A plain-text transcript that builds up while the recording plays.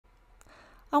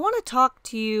I want to talk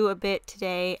to you a bit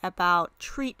today about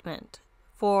treatment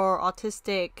for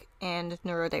autistic and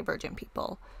neurodivergent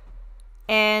people.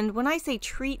 And when I say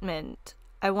treatment,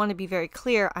 I want to be very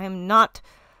clear. I am not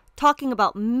talking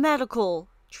about medical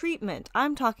treatment.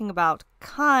 I'm talking about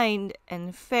kind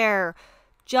and fair,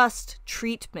 just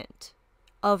treatment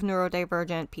of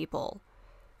neurodivergent people.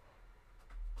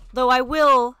 Though I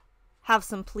will have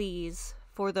some pleas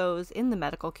for those in the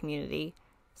medical community.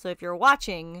 So if you're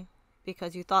watching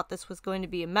because you thought this was going to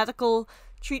be a medical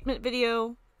treatment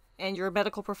video and you're a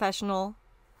medical professional,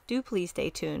 do please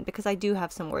stay tuned because I do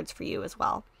have some words for you as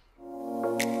well.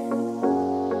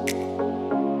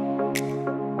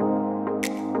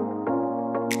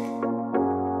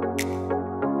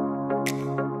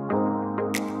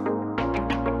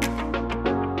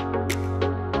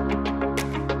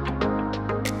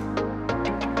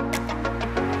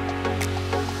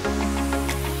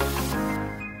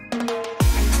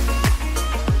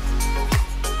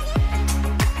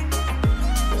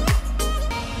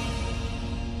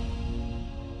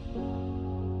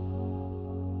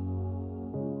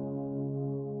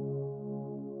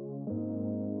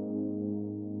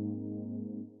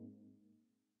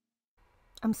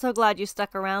 I'm so glad you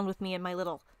stuck around with me in my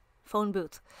little phone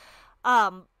booth.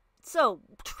 So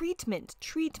treatment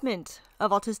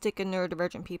of autistic and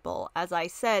neurodivergent people. As I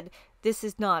said, this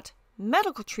is not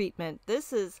medical treatment.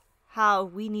 This is how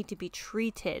we need to be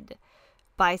treated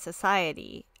by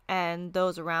society and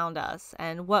those around us,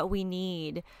 and what we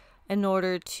need in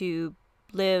order to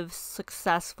live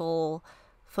successful,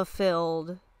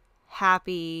 fulfilled,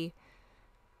 happy,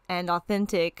 and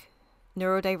authentic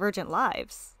neurodivergent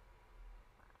lives.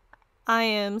 I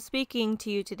am speaking to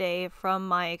you today from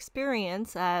my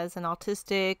experience as an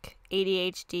autistic,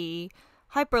 ADHD,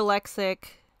 hyperlexic,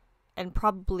 and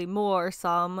probably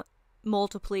some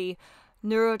multiply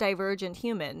neurodivergent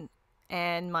human,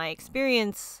 and my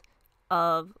experience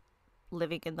of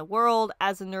living in the world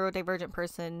as a neurodivergent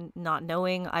person, not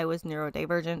knowing I was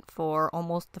neurodivergent for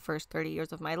almost the first 30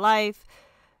 years of my life,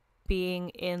 being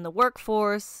in the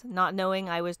workforce, not knowing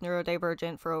I was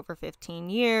neurodivergent for over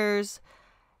 15 years,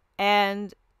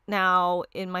 and now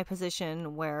in my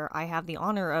position where I have the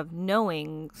honor of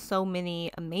knowing so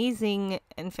many amazing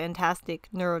and fantastic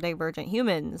neurodivergent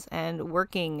humans and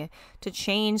working to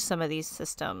change some of these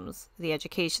systems, the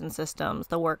education systems,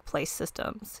 the workplace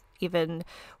systems, even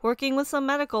working with some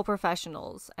medical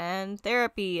professionals and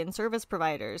therapy and service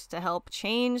providers to help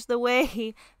change the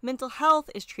way mental health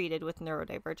is treated with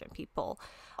neurodivergent people.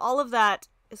 All of that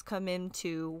has come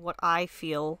into what I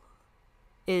feel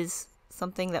is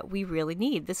something that we really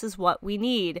need. This is what we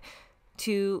need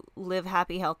to live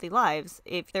happy, healthy lives.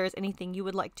 If there's anything you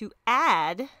would like to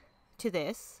add to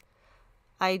this,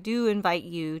 I do invite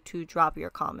you to drop your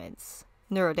comments.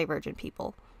 Neurodivergent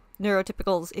people.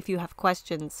 Neurotypicals, if you have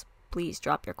questions, please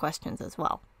drop your questions as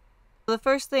well. The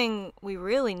first thing we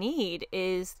really need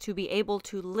is to be able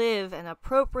to live an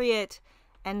appropriate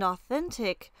and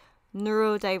authentic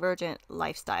neurodivergent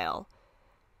lifestyle.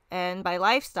 And by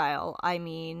lifestyle, I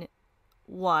mean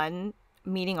 1,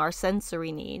 meeting our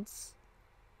sensory needs.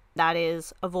 That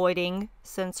is avoiding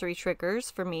sensory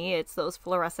triggers. For me, it's those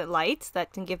fluorescent lights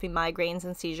that can give me migraines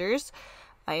and seizures.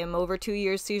 I am over 2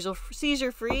 years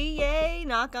seizure-free. Yay,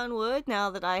 knock on wood, now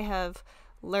that I have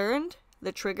learned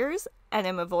the triggers and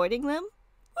am avoiding them.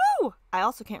 Woo! I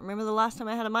also can't remember the last time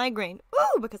I had a migraine.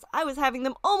 Woo! Because I was having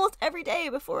them almost every day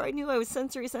before I knew I was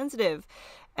sensory sensitive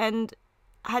and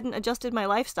hadn't adjusted my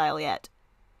lifestyle yet.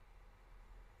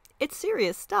 It's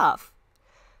serious stuff.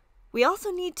 We also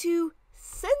need to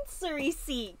sensory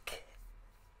seek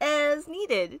as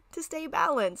needed to stay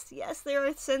balanced. Yes, there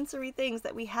are sensory things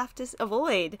that we have to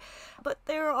avoid, but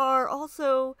there are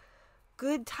also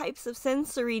good types of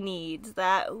sensory needs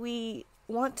that we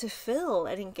want to fill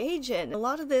and engage in. A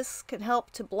lot of this can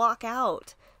help to block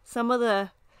out some of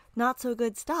the not so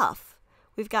good stuff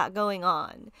we've got going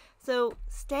on. So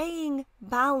staying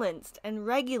balanced and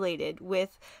regulated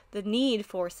with the need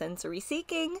for sensory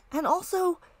seeking and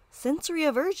also sensory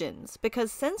aversions,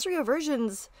 because sensory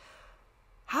aversions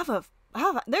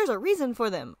there's a reason for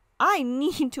them. I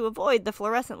need to avoid the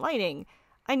fluorescent lighting.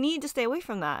 I need to stay away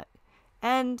from that.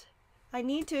 And I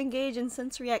need to engage in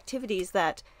sensory activities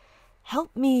that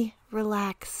help me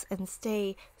relax and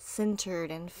stay centered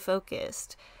and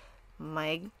focused.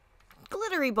 My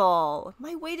glittery ball,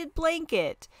 my weighted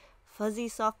blanket, fuzzy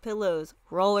soft pillows,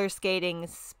 roller skating,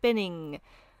 spinning,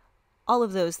 all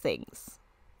of those things.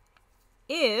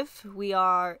 If we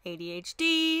are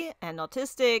ADHD and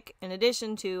autistic, in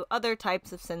addition to other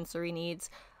types of sensory needs,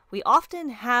 we often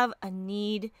have a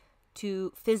need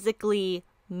to physically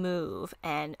move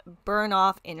and burn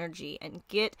off energy and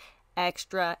get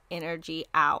extra energy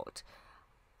out.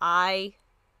 I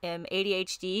am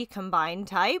ADHD combined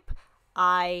type.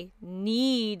 I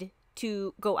need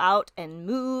to go out and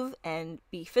move and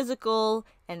be physical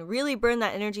and really burn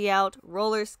that energy out,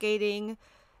 roller skating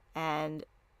and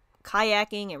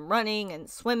kayaking and running and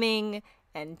swimming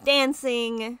and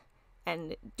dancing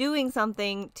and doing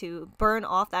something to burn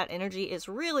off that energy is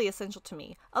really essential to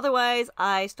me. Otherwise,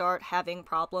 I start having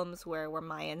problems where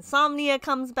my insomnia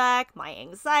comes back, my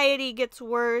anxiety gets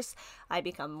worse, I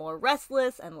become more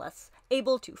restless and less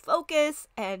able to focus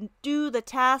and do the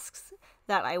tasks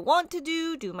that I want to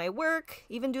do my work,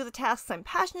 even do the tasks I'm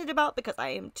passionate about because I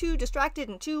am too distracted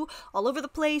and too all over the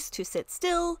place to sit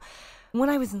still. When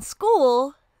I was in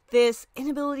school, this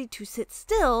inability to sit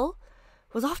still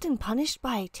was often punished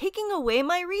by taking away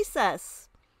my recess,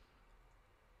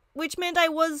 which meant I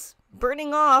was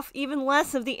burning off even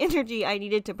less of the energy I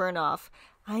needed to burn off.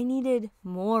 I needed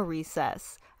more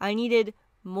recess. I needed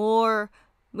more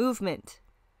movement.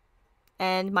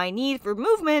 And my need for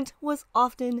movement was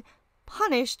often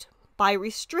punished by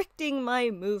restricting my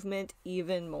movement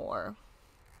even more.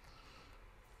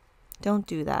 Don't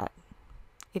do that.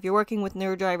 If you're working with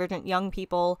neurodivergent young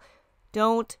people,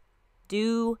 don't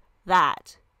do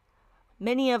that.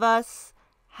 Many of us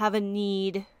have a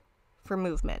need for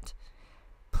movement.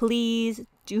 Please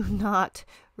do not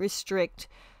restrict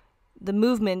the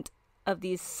movement of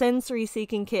these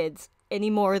sensory-seeking kids any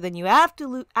more than you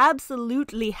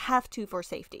absolutely have to for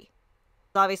safety.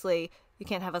 Obviously, you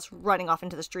can't have us running off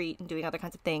into the street and doing other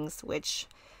kinds of things, which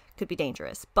could be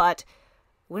dangerous. But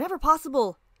whenever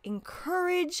possible,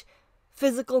 encourage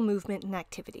physical movement and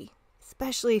activity,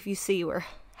 especially if you see we're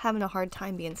having a hard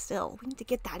time being still. We need to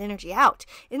get that energy out.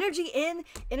 Energy in,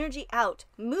 energy out.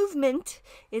 Movement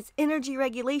is energy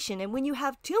regulation, and when you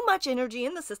have too much energy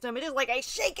in the system, it is like a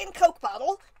shaken Coke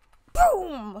bottle.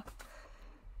 Boom!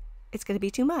 It's going to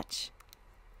be too much.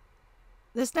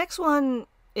 This next one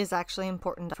is actually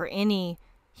important for any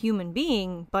human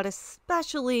being, but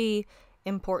especially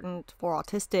important for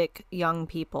autistic young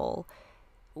people.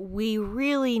 We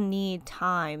really need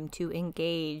time to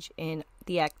engage in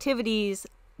the activities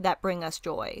that bring us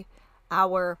joy.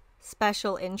 Our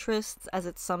special interests, as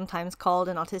it's sometimes called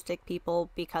in autistic people,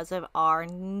 because of our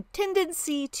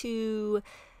tendency to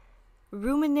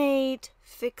ruminate,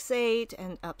 fixate,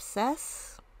 and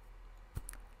obsess.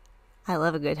 I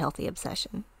love a good healthy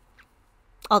obsession.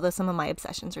 Although some of my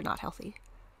obsessions are not healthy.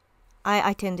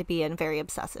 I tend to be a very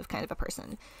obsessive kind of a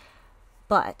person.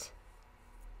 But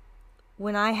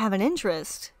when I have an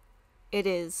interest, it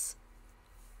is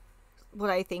what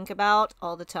I think about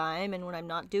all the time, and when I'm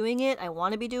not doing it, I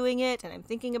want to be doing it, and I'm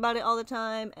thinking about it all the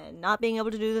time, and not being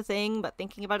able to do the thing, but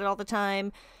thinking about it all the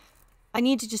time. I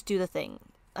need to just do the thing.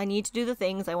 I need to do the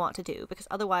things I want to do, because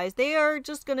otherwise they are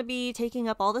just going to be taking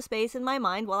up all the space in my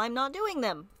mind while I'm not doing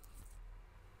them.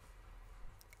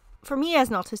 For me as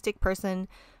an autistic person,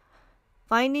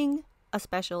 finding a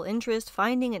special interest,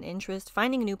 finding an interest,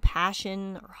 finding a new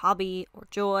passion or hobby or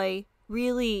joy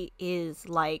really is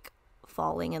like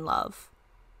falling in love.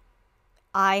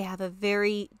 I have a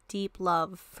very deep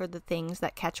love for the things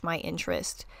that catch my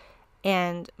interest,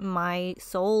 and my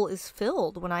soul is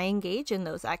filled when I engage in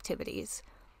those activities.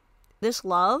 This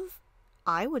love,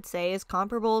 I would say, is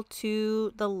comparable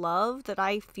to the love that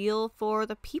I feel for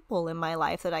the people in my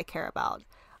life that I care about.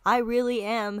 I really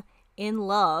am in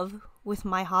love with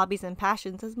my hobbies and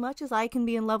passions as much as I can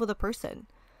be in love with a person.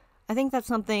 I think that's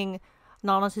something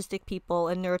non-autistic people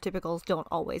and neurotypicals don't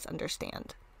always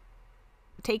understand.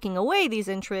 Taking away these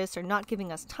interests or not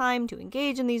giving us time to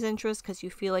engage in these interests because you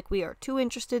feel like we are too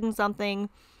interested in something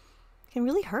can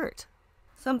really hurt.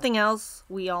 Something else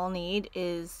we all need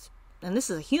is, and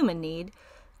this is a human need,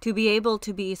 to be able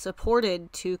to be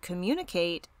supported to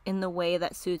communicate in the way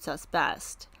that suits us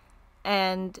best.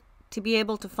 And to be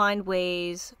able to find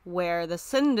ways where the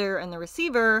sender and the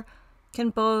receiver can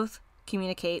both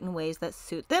communicate in ways that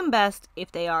suit them best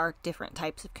if they are different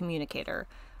types of communicator.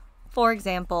 For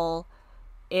example,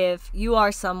 if you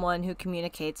are someone who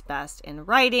communicates best in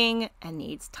writing and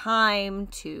needs time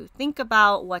to think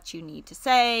about what you need to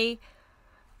say,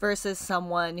 versus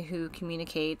someone who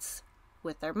communicates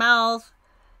with their mouth,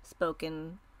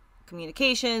 spoken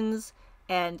communications,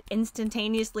 and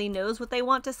instantaneously knows what they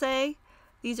want to say,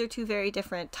 these are two very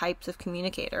different types of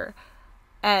communicator.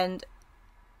 And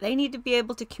they need to be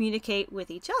able to communicate with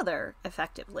each other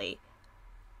effectively.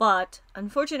 But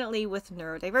unfortunately, with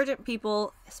neurodivergent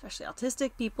people, especially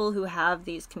autistic people who have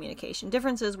these communication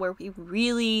differences where we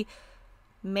really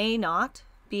may not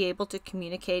be able to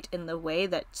communicate in the way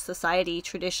that society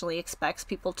traditionally expects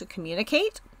people to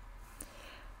communicate,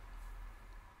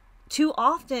 Too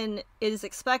often, it is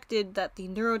expected that the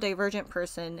neurodivergent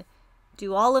person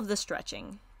do all of the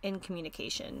stretching in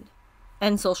communication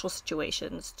and social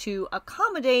situations to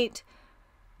accommodate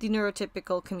the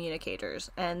neurotypical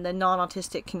communicators and the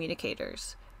non-autistic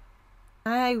communicators.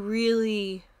 I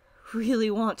really, really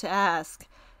want to ask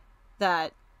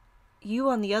that you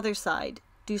on the other side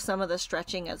do some of the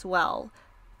stretching as well.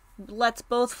 Let's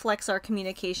both flex our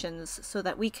communications so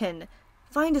that we can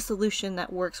find a solution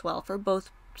that works well for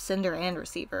both sender and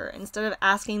receiver, instead of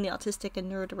asking the autistic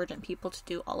and neurodivergent people to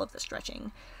do all of the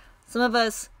stretching. Some of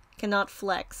us cannot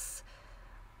flex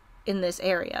in this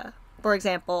area. For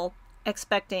example,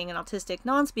 expecting an autistic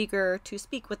non-speaker to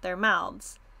speak with their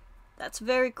mouths. That's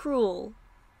very cruel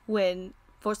when,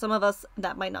 for some of us,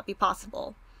 that might not be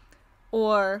possible.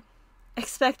 Or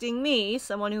expecting me,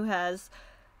 someone who has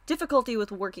difficulty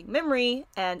with working memory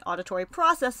and auditory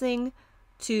processing,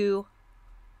 to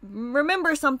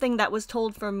remember something that was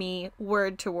told for me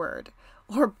word to word,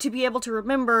 or to be able to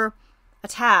remember a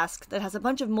task that has a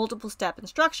bunch of multiple step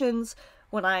instructions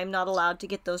when I'm not allowed to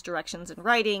get those directions in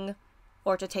writing,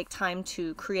 or to take time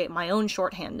to create my own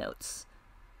shorthand notes.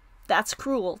 That's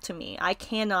cruel to me. I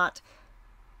cannot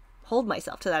hold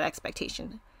myself to that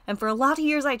expectation. And for a lot of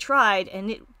years I tried, and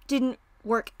it didn't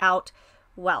work out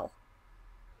well.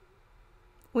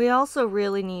 We also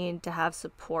really need to have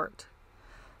support,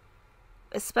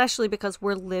 especially because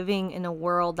we're living in a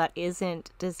world that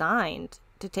isn't designed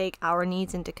to take our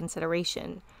needs into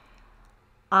consideration.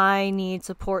 I need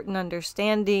support and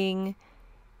understanding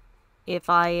if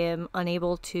I am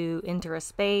unable to enter a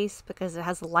space because it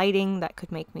has lighting that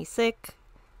could make me sick.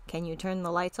 Can you turn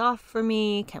the lights off for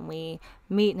me? Can we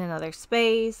meet in another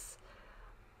space?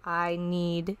 I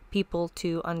need people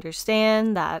to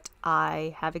understand that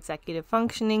I have executive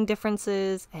functioning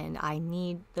differences, and I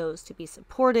need those to be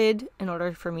supported in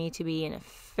order for me to be an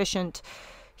efficient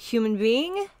human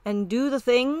being and do the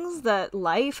things that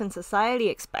life and society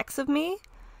expects of me.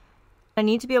 I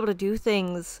need to be able to do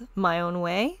things my own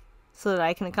way so that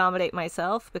I can accommodate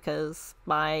myself, because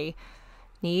my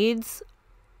needs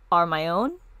are my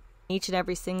own. Each and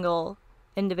every single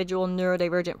individual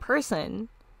neurodivergent person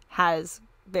has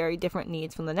very different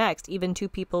needs from the next. Even two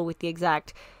people with the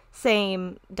exact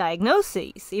same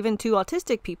diagnoses, even two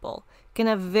autistic people, can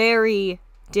have very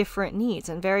different needs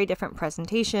and very different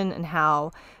presentation and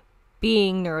how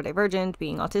being neurodivergent,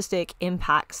 being autistic,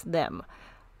 impacts them.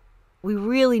 We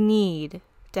really need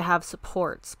to have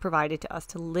supports provided to us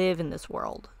to live in this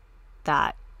world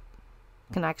that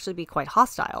can actually be quite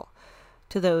hostile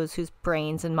to those whose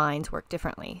brains and minds work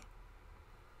differently.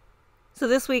 So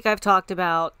this week I've talked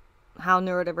about how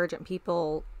neurodivergent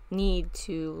people need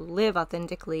to live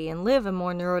authentically and live a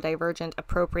more neurodivergent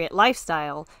appropriate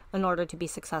lifestyle in order to be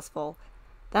successful.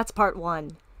 That's part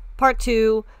 1. Part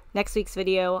 2, next week's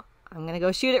video, I'm going to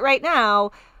go shoot it right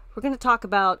now. We're going to talk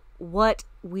about what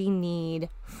we need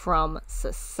from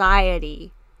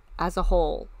society as a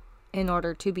whole in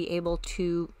order to be able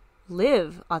to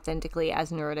live authentically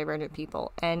as neurodivergent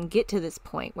people and get to this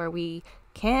point where we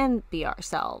can be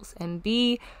ourselves and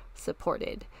be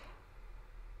supported.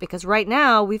 Because right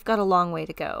now, we've got a long way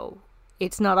to go.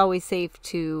 It's not always safe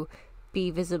to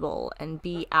be visible and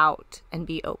be out and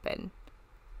be open.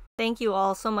 Thank you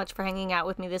all so much for hanging out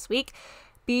with me this week.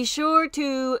 Be sure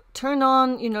to turn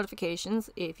on your notifications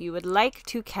if you would like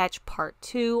to catch part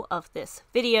 2 of this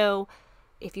video.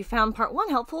 If you found part 1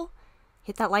 helpful,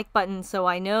 hit that like button so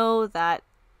I know that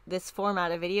this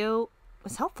format of video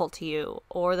was helpful to you,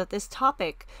 or that this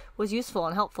topic was useful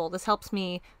and helpful. This helps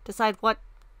me decide what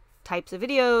types of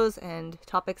videos and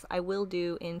topics I will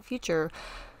do in future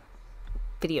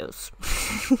videos.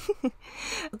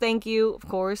 Thank you, of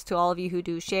course, to all of you who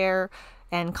do share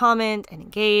and comment and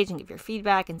engage and give your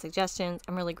feedback and suggestions.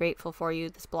 I'm really grateful for you.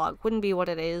 This blog wouldn't be what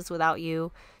it is without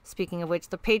you. Speaking of which,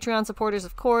 the Patreon supporters,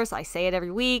 of course, I say it every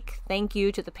week. Thank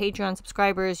you to the Patreon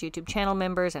subscribers, YouTube channel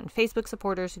members, and Facebook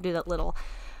supporters who do that little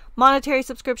monetary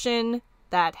subscription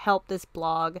that help this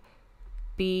blog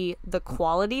be the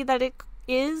quality that it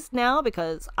is now,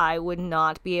 because I would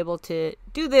not be able to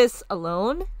do this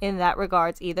alone in that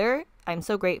regards either. I'm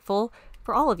so grateful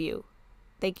for all of you.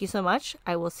 Thank you so much.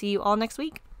 I will see you all next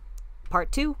week.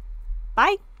 Part 2.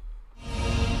 Bye.